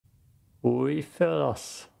Oi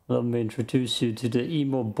fellas, let me introduce you to the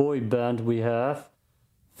emo boy band we have.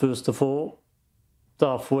 First of all,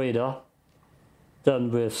 Darth Vader,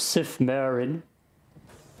 then with Sith Merrin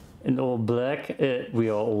in all black. We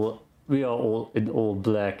are all in all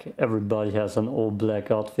black. Everybody has an all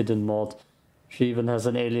black outfit in mod. She even has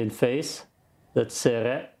an alien face. That's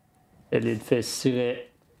Sere. Alien face Sere.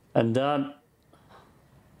 And then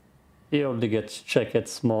he only gets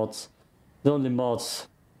jackets mods. The only mods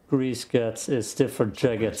Grease gets is different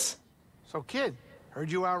jackets. So kid,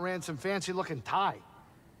 heard you outran some fancy looking TIE.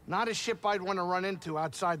 Not a ship I'd want to run into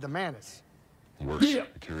outside the Manus. Works. Yeah.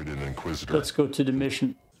 I carried an Inquisitor. Let's go to the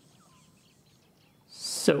mission.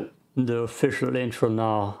 So, the official intro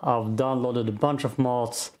now. I've downloaded a bunch of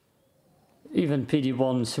mods, even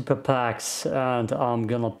PD1 super packs, and I'm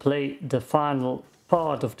gonna play the final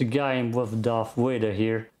part of the game with Darth Vader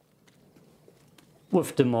here.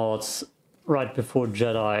 With the mods, right before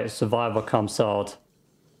Jedi Survivor comes out.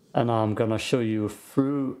 And I'm gonna show you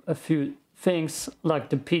through a few things like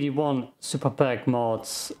the PD1 super pack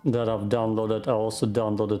mods that I've downloaded. I also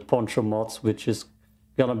downloaded poncho mods, which is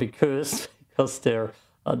gonna be cursed because they're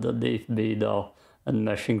underneath me now and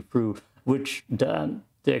meshing through, which damn,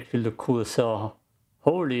 they actually look cool as hell.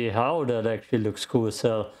 Holy hell, that actually looks cool as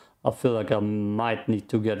hell. I feel like I might need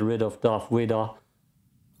to get rid of Darth Vader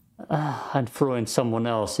and throw in someone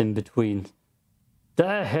else in between.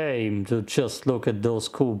 Damn, to just look at those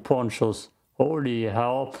cool ponchos. Holy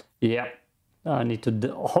hell. Yeah, I need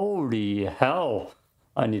to, holy hell.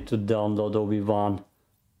 I need to download Obi Wan.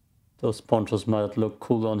 Those ponchos might look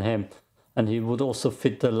cool on him. And he would also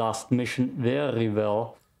fit the last mission very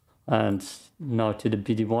well. And now to the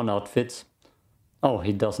PD1 outfits. Oh,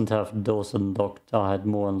 he doesn't have those unlocked. I had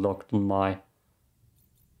more unlocked on my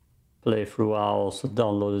playthrough. I also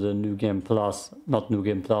downloaded a New Game Plus, not New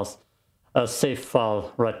Game Plus, a save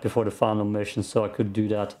file right before the final mission, so I could do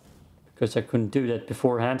that. Because I couldn't do that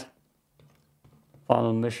beforehand.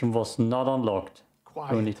 Final mission was not unlocked.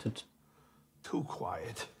 Quiet. Too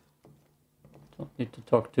quiet. Don't need to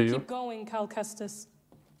talk to you. Keep going, Cal Kestis.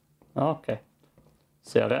 Okay.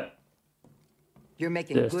 Sarah. You're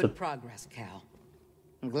making good progress, Cal.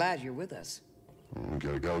 I'm glad you're with us. We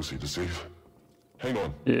got a galaxy to save. Hang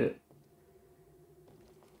on. Yeah.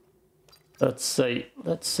 Let's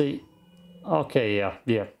see. Okay,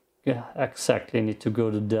 yeah, exactly. Need to go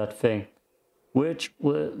to that thing. Which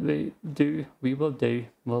will we do?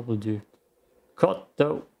 What we'll do. Cut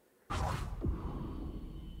though.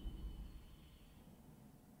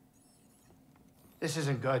 This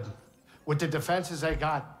isn't good. With the defenses I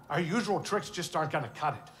got, our usual tricks just aren't gonna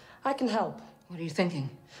cut it. I can help. What are you thinking?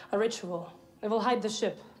 A ritual. It will hide the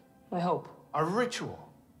ship, I hope. A ritual?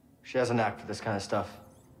 She has a knack for this kind of stuff.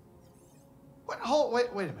 Wait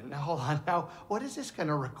a minute. Now, hold on. Now, what is this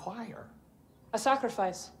gonna require? A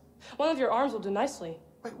sacrifice. One of your arms will do nicely.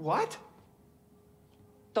 Wait, what?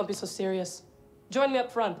 Don't be so serious. Join me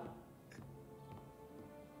up front.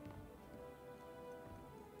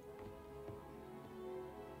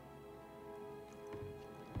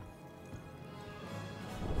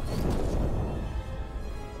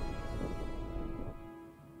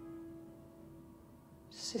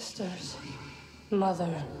 Sisters,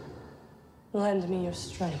 mother, lend me your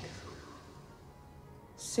strength.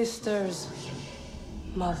 Sisters,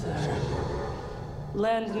 mother,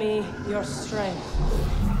 lend me your strength.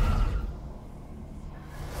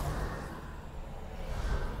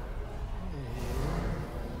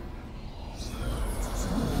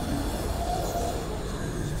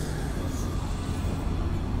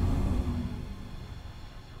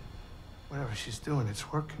 Whatever she's doing, it's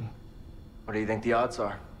working. What do you think the odds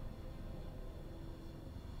are?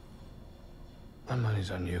 My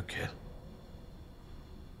money's on you, kid.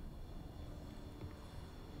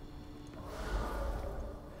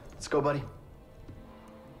 Let's go, buddy.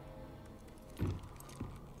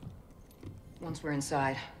 Once we're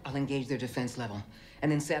inside, I'll engage their defense level,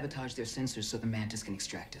 and then sabotage their sensors so the Mantis can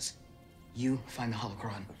extract us. You find the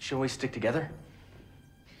holocron. Shouldn't we stick together?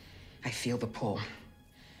 I feel the pull.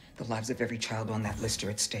 The lives of every child on that list are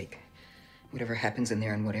at stake. Whatever happens in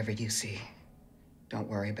there and whatever you see, don't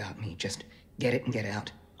worry about me. Just get it and get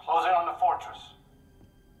out. Close in on the fortress.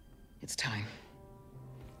 It's time.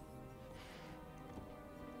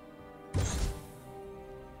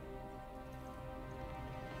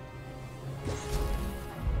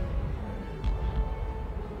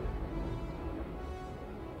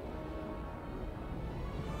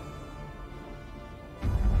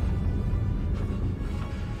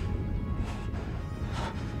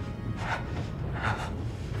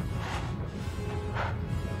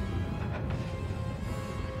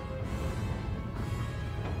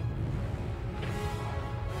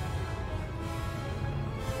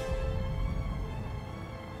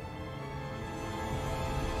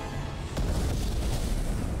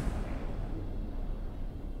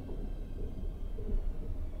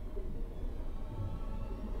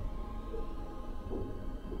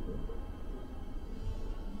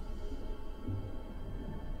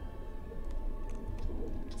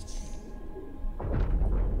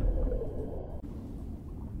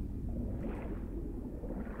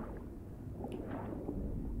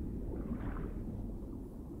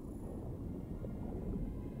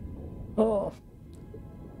 Oh,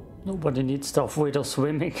 nobody needs Darth Vader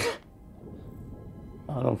swimming.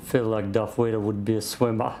 I don't feel like Darth Vader would be a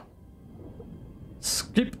swimmer.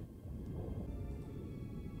 Skip.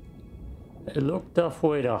 Hey, look, Darth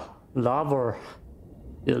Vader, lava.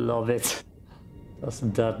 You love it.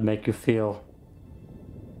 Doesn't that make you feel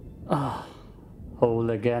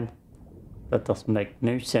whole again? That doesn't make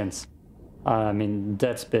no sense. I mean,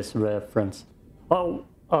 Dead Space reference. Oh,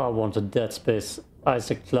 I want a Dead Space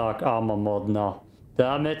Isaac Clarke armor mod now.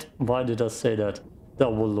 Damn it, why did I say that?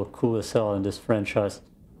 That will look cool as hell in this franchise.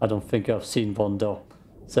 I don't think I've seen one though.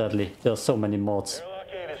 Sadly, there are so many mods. Airlock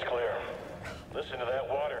 8 is clear. Listen to that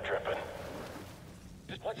water dripping.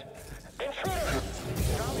 What? Intruder!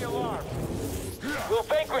 Sound the alarm. We'll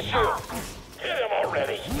vanquish you! Hit him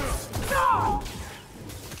already! No!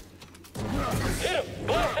 Hit him!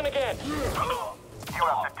 Blast him again! You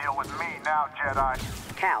have to deal with me now,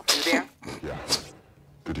 Jedi. Cal, you there? Yeah.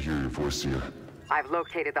 Good to hear your voice, Sia. I've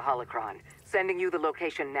located the holocron. Sending you the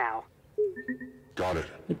location now. Got it.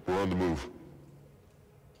 We're on the move.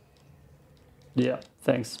 Yeah,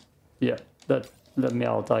 thanks. Yeah, let me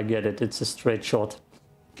out, I get it. It's a straight shot.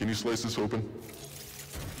 Can you slice this open?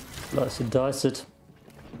 Slice it, dice it.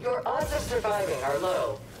 Your odds of surviving are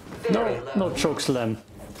low. Very low. No choke slam.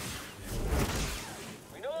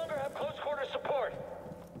 We no longer have close quarter support.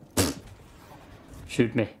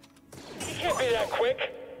 Shoot me. You can't be that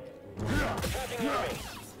quick. Attacking enemy.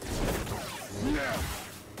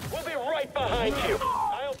 We'll be right behind you.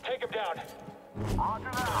 I'll take him down.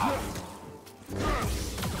 Roger that.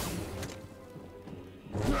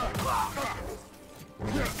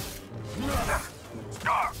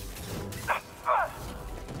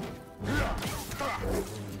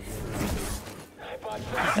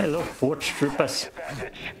 Hey look, watch troopers.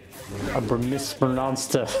 I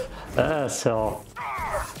mispronounced the asshole.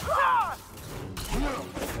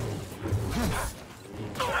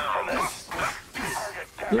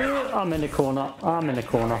 Yeah, I'm in the corner. I'm in the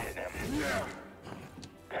corner.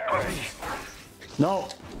 No,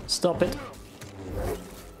 stop it.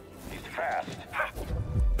 He's fast.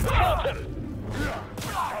 Assault him!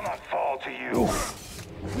 I'll not fall to you.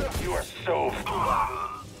 You are so...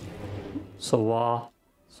 So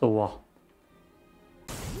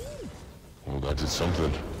Well, that did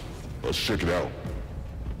something. Let's check it out.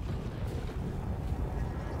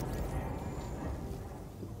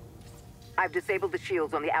 I've disabled the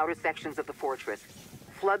shields on the outer sections of the fortress.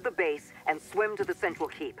 Flood the base and swim to the central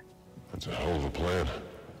keep. That's a hell of a plan.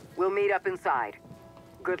 We'll meet up inside.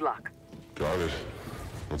 Good luck. Got it.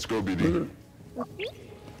 Let's go, BD.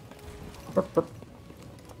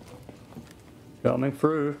 coming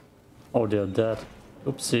through. Oh, they're dead.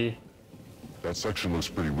 Oopsie. That section looks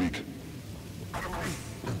pretty weak.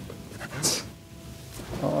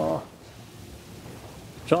 Oh.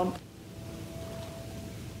 Jump.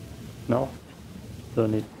 No.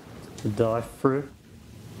 Don't need to dive through.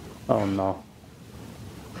 Oh no.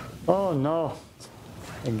 Oh no.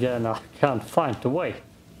 Again, I can't find the way.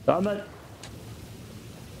 Damn it.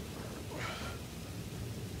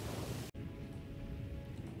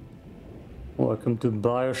 Welcome to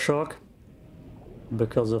BioShock.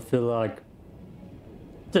 Because I feel like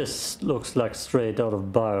this looks like straight out of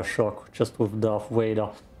BioShock, just with Darth Vader.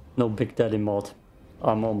 No Big Daddy mod.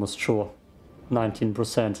 I'm almost sure.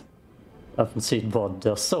 19%. I haven't seen bot.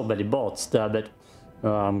 There's so many bots, damn it.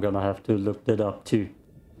 I'm gonna have to look that up too.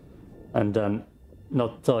 And then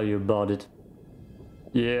not tell you about it.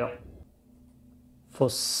 Yeah. For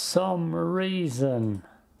some reason,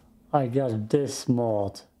 I got this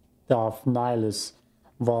mod, Darth Nihilus,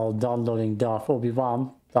 while downloading Darth Obi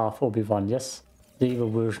Wan. Darth Obi Wan, yes. The evil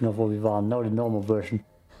version of Obi Wan, not the normal version.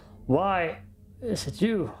 Why is it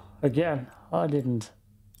you again? I didn't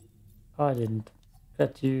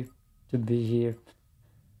get you to be here.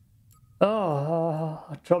 Oh,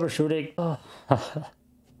 troubleshooting. Oh.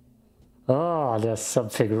 Oh, there's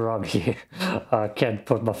something wrong here. I can't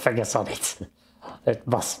put my fingers on it. It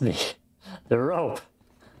must be the rope.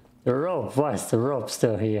 The rope. Why is the rope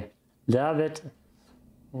still here? Damn it.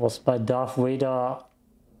 Was my Darth Vader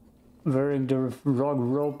wearing the wrong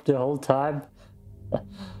rope the whole time?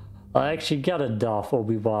 I actually got a Darth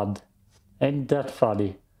Obi Wan. Ain't that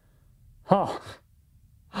funny? Huh.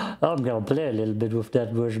 I'm gonna play a little bit with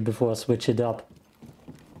that version before I switch it up.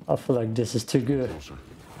 I feel like this is too good.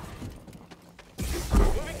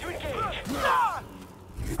 Moving to engage.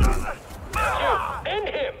 You, end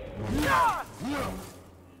him.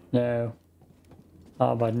 No.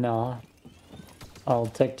 How about now? I'll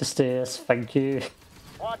take the stairs, thank you.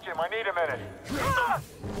 Watch him, I need a minute.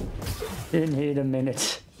 In here in a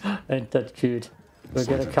minute. Ain't that cute? We're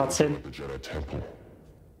gonna cut him. The Jedi Temple.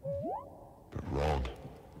 But wrong.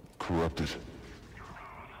 Corrupted.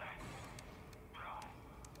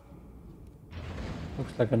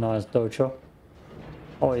 Looks like a nice dojo.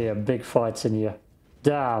 Oh yeah, big fights in here.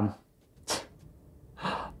 Damn.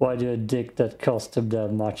 Why do I dig that costume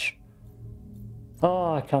that much?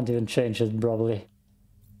 Oh, I can't even change it probably.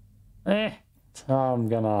 I'm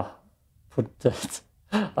gonna put that.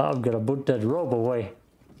 I'm gonna put that robe away.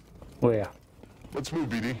 Where? Let's move,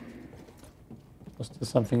 BD. Was there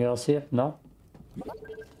something else here? No?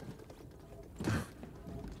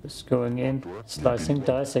 Just going in, slicing,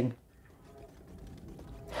 dicing.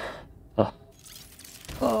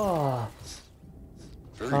 Oh,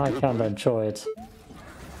 I can't enjoy it.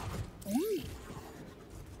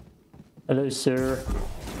 Hello, sir.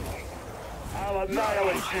 I'll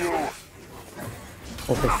annihilate you.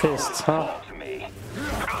 With the fists, huh? To me.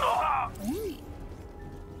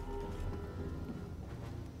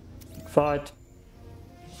 Fight.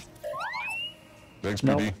 Thanks,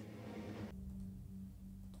 Nope.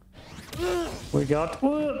 BD. We got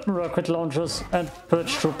rocket launchers and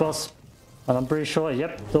purge troopers. And I'm pretty sure,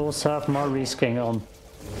 yep, those have my reskin on.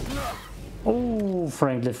 Oh,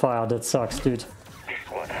 friendly fire, that sucks, dude. This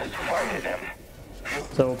one has fighted him.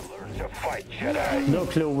 So, Learn to fight, Jedi. no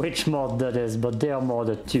clue which mod that is, but they are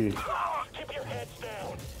modded too. Keep your heads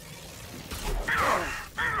down.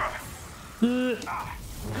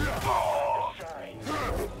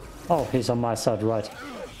 Oh, he's on my side, right.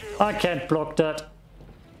 I can't block that.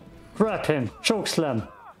 Grab him, chokeslam.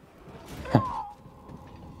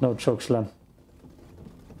 No chokeslam.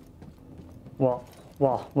 What?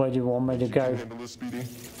 Where do you want me to go? Handle this, BD.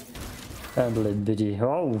 Handle it, biddy.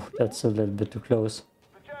 Oh, that's a little bit too close.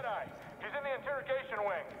 The Jedi. He's in the interrogation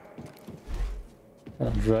wing. Can I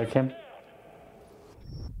drag him?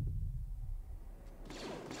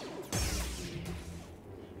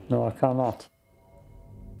 No, I cannot.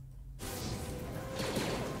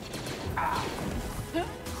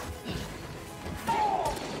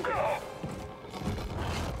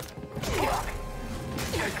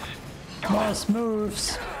 Nice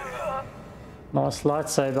moves. Nice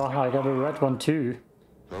lightsaber. I got a red one too.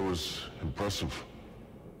 That was impressive.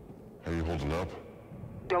 How you holding up?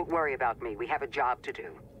 Don't worry about me. We have a job to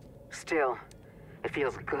do. Still, it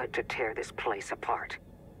feels good to tear this place apart.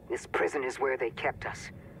 This prison is where they kept us.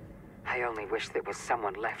 I only wish there was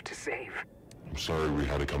someone left to save. I'm sorry we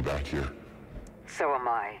had to come back here. So am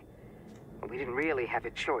I. We didn't really have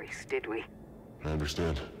a choice, did we? I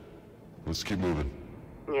understand. Let's keep moving.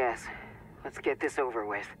 Yes. Let's get this over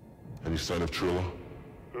with. Any sign of Trilla?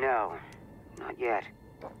 No, not yet.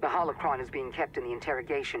 The holocron is being kept in the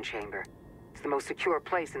interrogation chamber. It's the most secure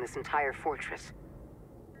place in this entire fortress.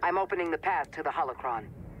 I'm opening the path to the holocron.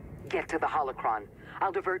 Get to the holocron.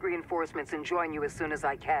 I'll divert reinforcements and join you as soon as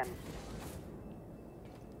I can.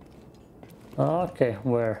 Okay,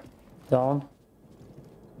 where? Down?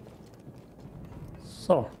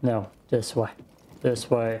 So, no, this way. This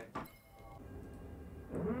way.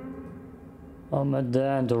 I'm at the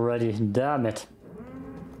end already, damn it.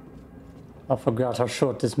 I forgot how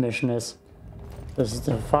short this mission is. This is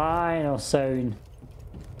the final zone.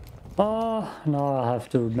 Oh, now I have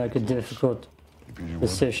to make a difficult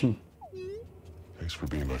decision. Thanks for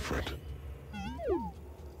being my friend.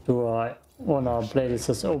 Do I wanna play this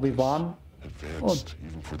as Obi Wan? Advanced,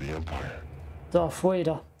 even for the Empire. Darth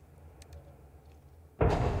Vader.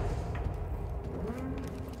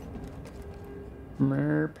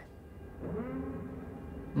 Merp.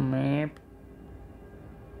 Merp.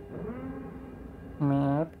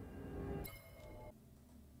 Merp.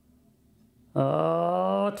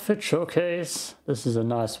 Outfit showcase. This is a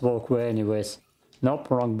nice walkway anyways.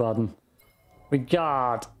 Nope, wrong button. We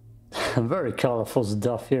got very colorful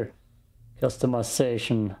stuff here.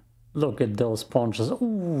 Customization. Look at those punches.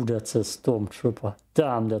 Ooh, that's a stormtrooper.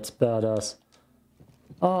 Damn, that's badass.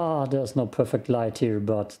 Ah, there's no perfect light here,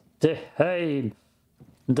 but damn,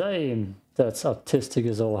 that's artistic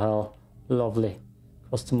as all hell. Lovely.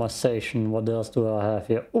 Customization. What else do I have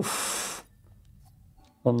here? Oof.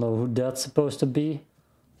 Don't know who that's supposed to be,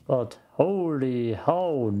 but holy,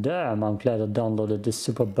 oh damn! I'm glad I downloaded this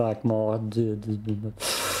Superpack mod, the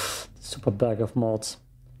Superpack of mods.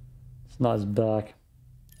 It's a nice bag.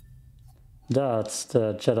 That's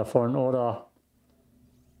the Jedi Fallen Order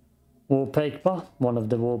wallpaper, one of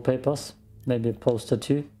the wallpapers, maybe a poster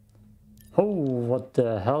too. Oh, what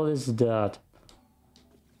the hell is that?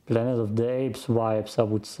 Planet of the Apes vibes, I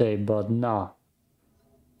would say, but nah.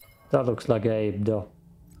 That looks like an ape though.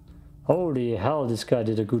 Holy hell, this guy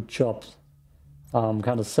did a good job. I'm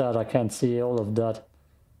kind of sad I can't see all of that.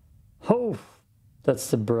 Oh,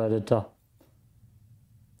 that's the Predator.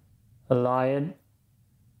 A lion.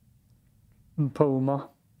 Puma.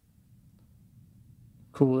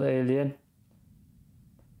 Cool alien.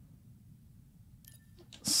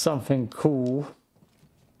 Something cool.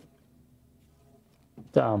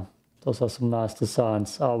 Damn, those are some nice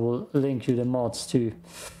designs. I will link you the mods too.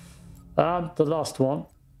 And the last one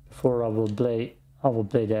before I will play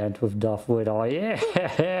the end with Darth Vader. Oh, yeah,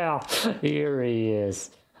 here he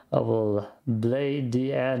is. I will play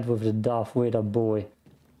the end with the Darth Vader boy.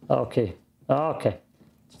 Okay, okay.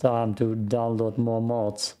 It's time to download more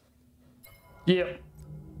mods. Yep.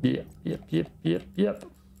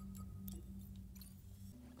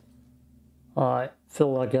 I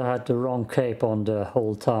feel like I had the wrong cape on the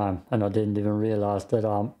whole time, and I didn't even realize that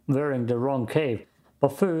I'm wearing the wrong cape. But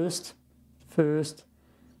first,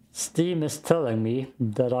 Steam is telling me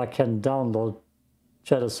that I can download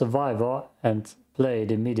Jedi Survivor and play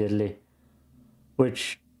it immediately,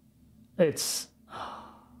 which it's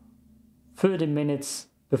 30 minutes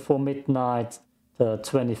before midnight, the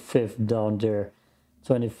 25th down there,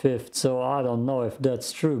 25th. So I don't know if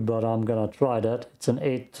that's true, but I'm gonna try that. It's an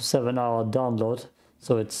 8 to 7 hour download,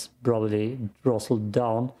 so it's probably throttled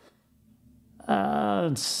down.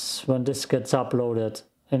 And when this gets uploaded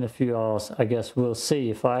in a few hours, I guess we'll see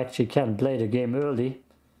if I actually can play the game early.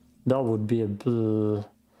 That would be a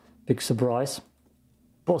big surprise.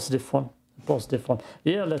 Positive one.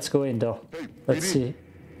 Yeah, let's go in though. Hey, let's see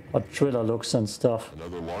what Trilla looks and stuff.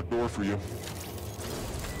 Another locked door for you.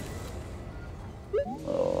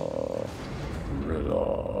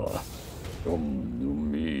 Trilla, come to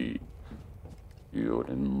me. You're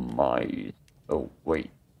in my... Oh, wait.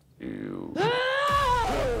 You...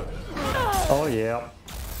 Oh, yeah.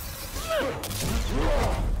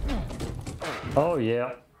 Oh,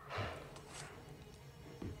 yeah.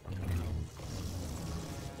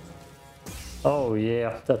 Oh,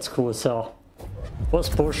 yeah. That's cool as hell.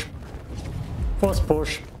 First push. First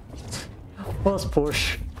push. First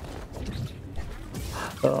push.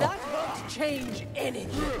 That won't change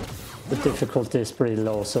anything. The difficulty is pretty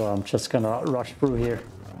low, so I'm just gonna rush through here.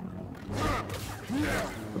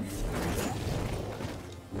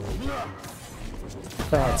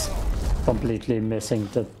 That's completely missing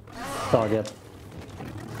the target.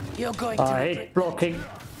 You're going to I hate blocking.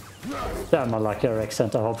 Damn, I like her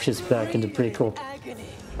accent. I hope she's back in the prequel.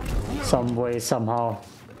 Some way, somehow.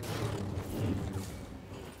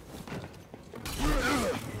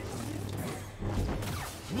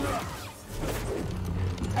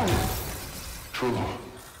 Trilla,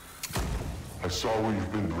 I saw what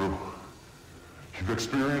you've been through. You've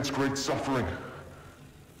experienced great suffering.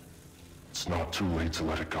 It's not too late to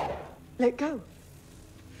let it go. Let go.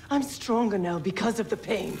 I'm stronger now because of the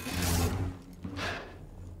pain.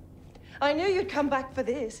 I knew you'd come back for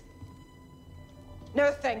this.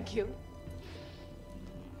 No, thank you.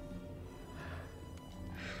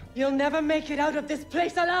 You'll never make it out of this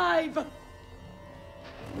place alive!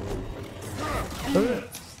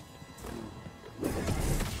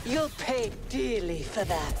 You'll pay dearly for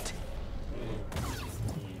that.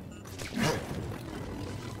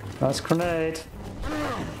 Nice grenade.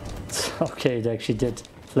 Okay, it actually did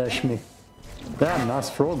flash me. Damn, nice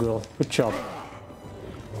throw, girl. Good job.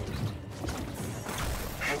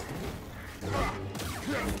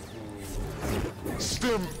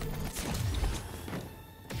 Stim!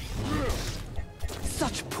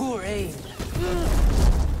 Such poor aim.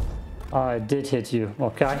 I did hit you,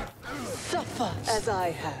 okay? Suffer as I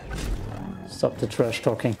have. Stop the trash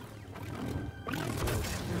talking.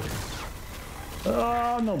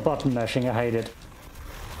 Oh, no button mashing, I hate it.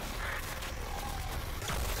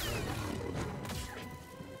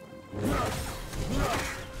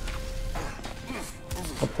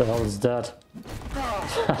 What the hell is that?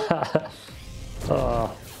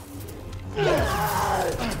 Oh.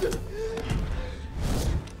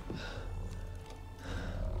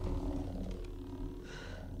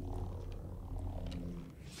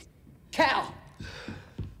 Cal!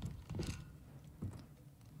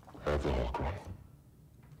 Have the holocron.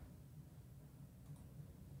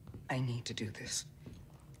 I need to do this.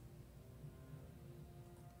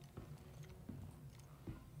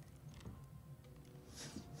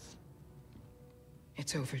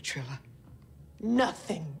 It's over, Trilla.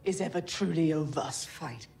 Nothing is ever truly over. This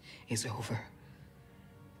fight is over.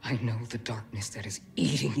 I know the darkness that is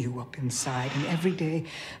eating you up inside, and every day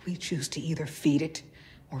we choose to either feed it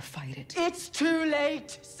or fight it. It's too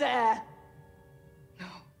late, sir. No,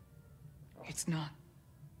 it's not.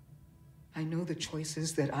 I know the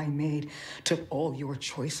choices that I made took all your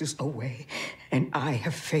choices away, and I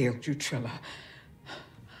have failed you, Trilla.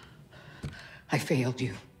 I failed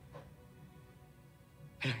you.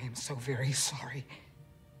 And I am so very sorry.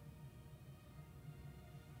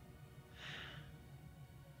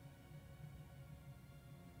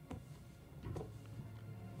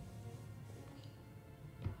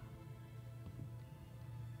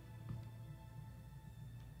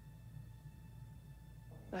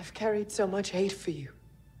 I've carried so much hate for you.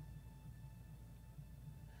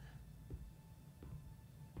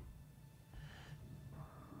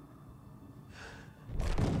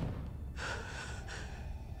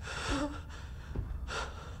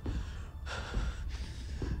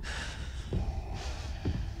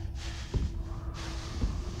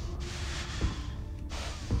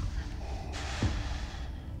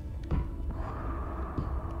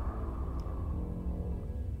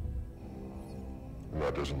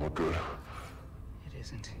 That doesn't look good. It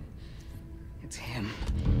isn't. It's him.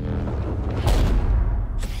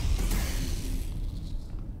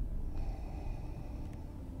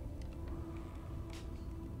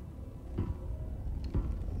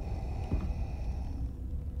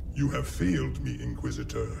 You have failed me,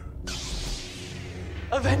 Inquisitor.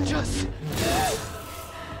 Avenge us!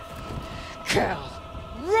 Cal,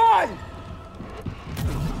 run!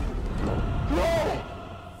 No!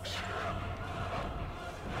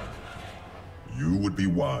 You would be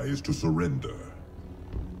wise to surrender.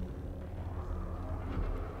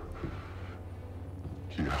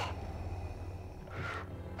 Yeah.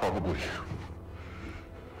 Probably.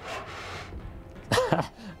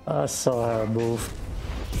 I saw her move.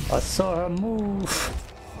 I saw her move.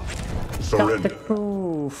 Surrender. Got the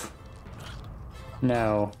move.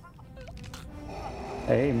 No.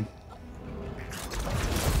 Aim.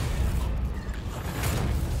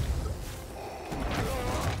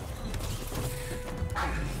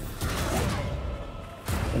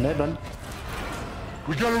 Nibbin.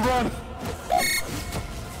 We gotta run!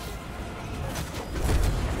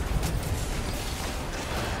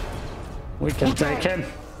 We can take him.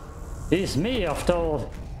 He's me after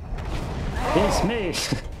all. He's me.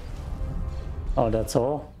 Oh, that's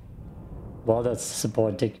all? Well, that's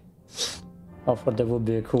disappointing. I thought there would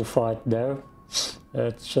be a cool fight there.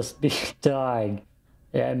 It's just me dying.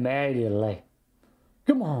 Yeah, immediately.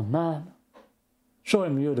 Come on, man. Show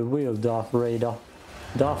him you're the real Darth Vader.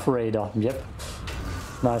 Darth Vader, yep.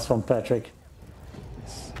 Nice one, Patrick.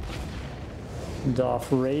 Darth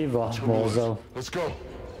Vader also. Let's go.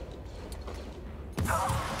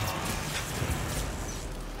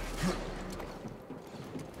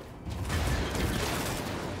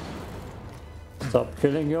 Stop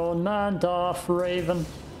killing your own man, Darth Raven.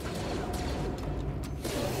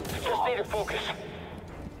 Just need to focus.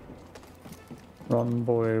 Run,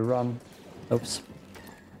 boy, run. Oops.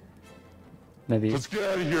 Maybe. Let's get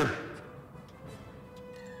out of here.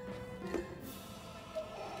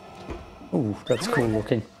 Ooh, that's cool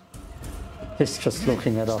looking. He's just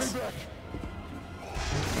looking at us.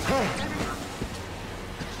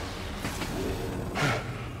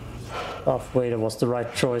 Darth Vader was the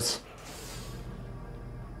right choice.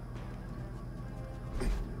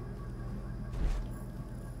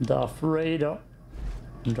 Darth Vader.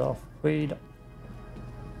 Darth Vader.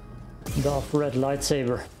 Darth Red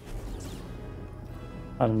Lightsaber.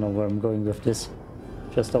 I don't know where I'm going with this.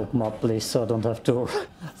 Just open up, please, so I don't have to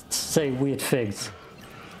say weird things.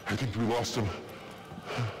 I think we lost him.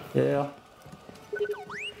 Yeah.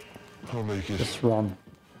 I'll make it. Just run.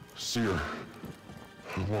 Seer,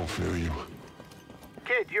 I won't fail you.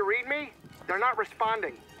 Kid, you read me? They're not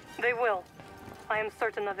responding. They will. I am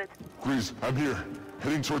certain of it. Grease, I'm here.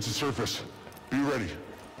 Heading towards the surface. Be ready.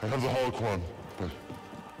 I have the holocron, but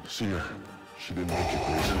Seer, she didn't make it,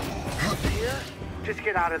 Grease. Here? Just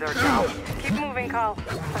get out of there now. Keep moving, Carl.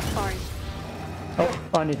 I'm sorry. Oh,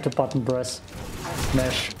 I need to button press.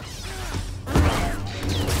 Mesh.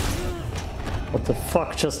 What the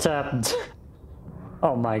fuck just happened?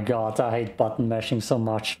 Oh my god, I hate button mashing so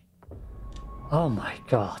much. Oh my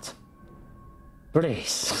god.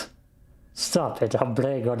 Please. Stop it, I'm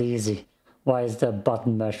playing on easy. Why is there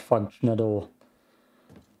button mash function at all?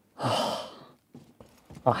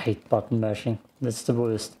 I hate button mashing. That's the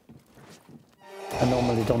worst. I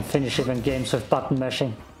normally don't finish even games with button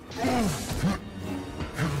mashing.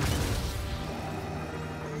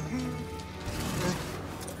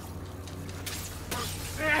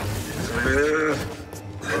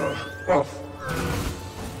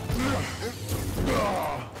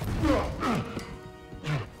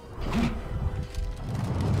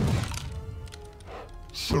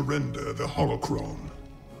 Surrender the holocron.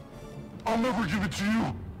 I'll never give it to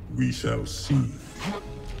you. We shall see.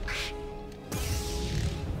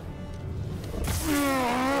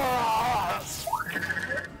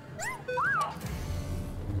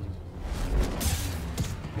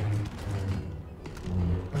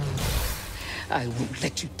 I won't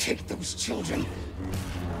let you take those children.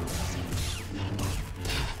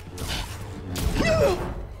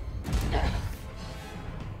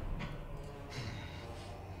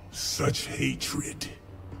 Such hatred.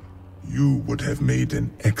 You would have made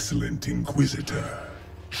an excellent Inquisitor.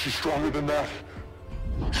 She's stronger than that.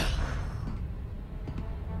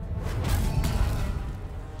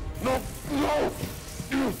 No, no!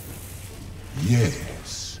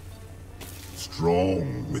 Yes.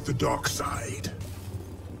 Strong with the dark side.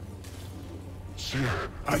 See her.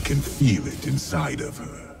 I can feel it inside of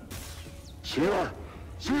her. See her!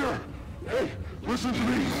 See her! Hey, listen to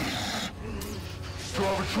me! You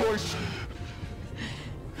have a choice.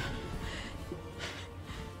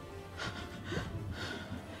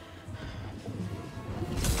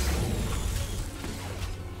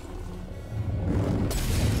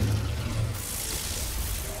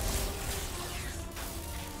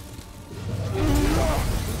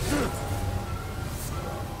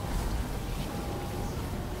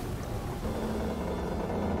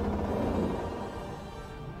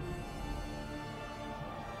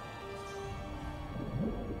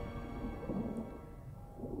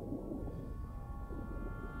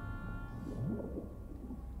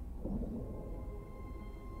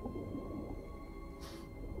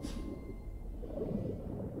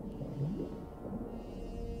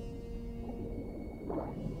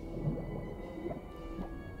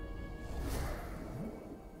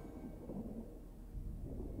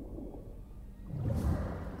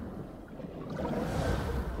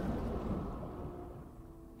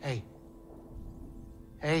 Hey.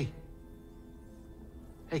 Hey.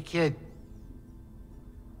 Hey, kid.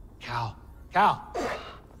 Cal. Cal!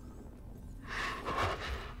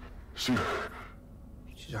 See her.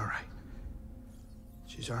 She's all right.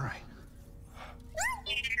 She's all right.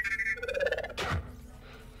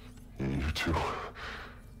 You too.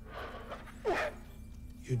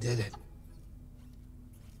 You did it.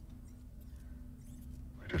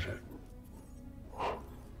 We did it.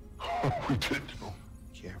 We did.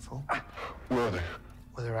 Careful. Where are they?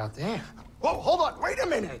 Well, they're out there. Whoa, hold on. Wait a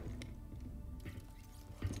minute.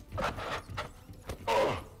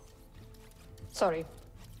 Sorry.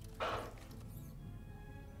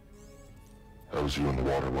 That was you in the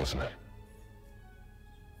water, wasn't it?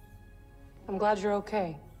 I'm glad you're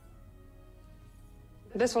okay.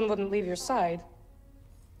 This one wouldn't leave your side.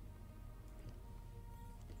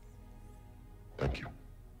 Thank you.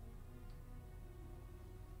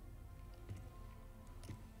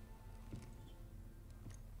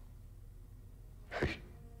 Hey.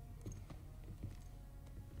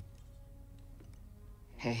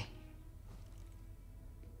 Hey.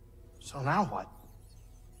 So now what?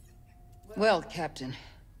 Well, Captain,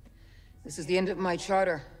 this is the end of my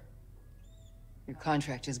charter. Your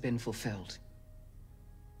contract has been fulfilled.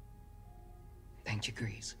 Thank you,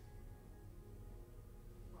 Grease.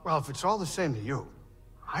 Well, if it's all the same to you,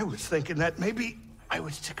 I was thinking that maybe I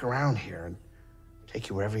would stick around here and take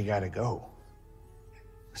you wherever you gotta go.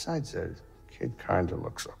 Besides, the kid kinda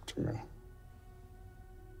looks up to me.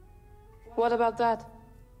 What about that?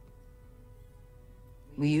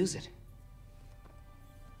 We use it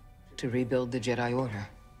to rebuild the Jedi Order.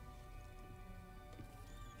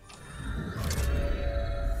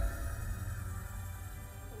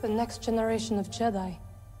 The next generation of Jedi.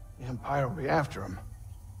 The Empire will be after him.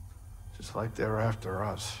 Just like they're after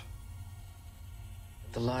us.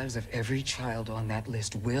 The lives of every child on that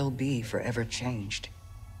list will be forever changed.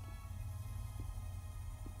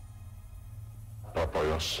 Not by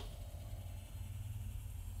us.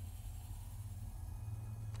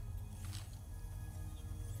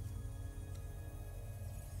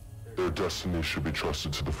 Their destiny should be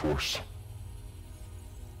trusted to the Force.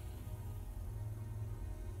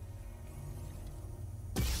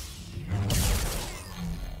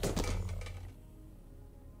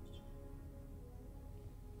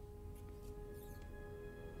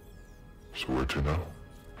 So where to now?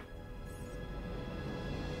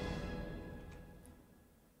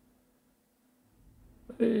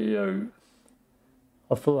 Yo.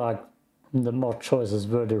 I feel like the mod choices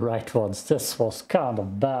were the right ones. This was kind of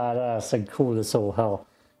badass and cool as all hell.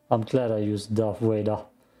 I'm glad I used Darth Vader.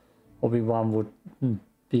 Obi Wan would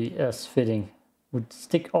be as fitting. Would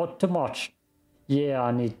stick out too much. Yeah,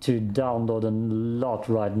 I need to download a lot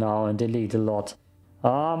right now and delete a lot.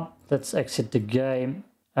 Let's exit the game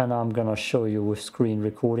and I'm gonna show you with screen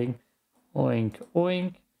recording. Oink,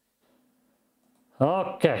 oink.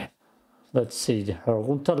 Okay. Let's see.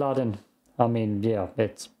 Herunterladen. I mean, yeah,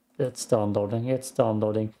 it's downloading. It's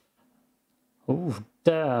downloading. Ooh,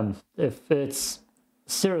 damn. If it's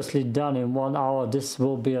seriously done in 1 hour, this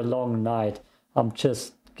will be a long night. I'm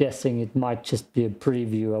just guessing it might just be a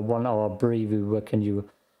preview, a 1 hour preview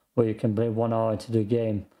where you can play 1 hour into the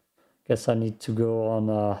game. Guess I need to go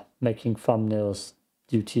on making thumbnails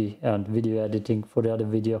duty and video editing for the other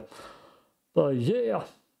video. But yeah,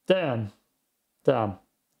 Damn. The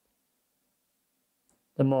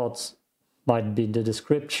mods might be in the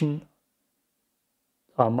description.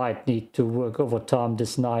 I might need to work overtime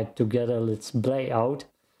this night to get a Let's Play out.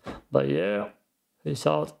 But yeah, peace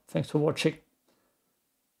out. Thanks for watching.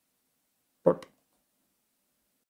 Burp.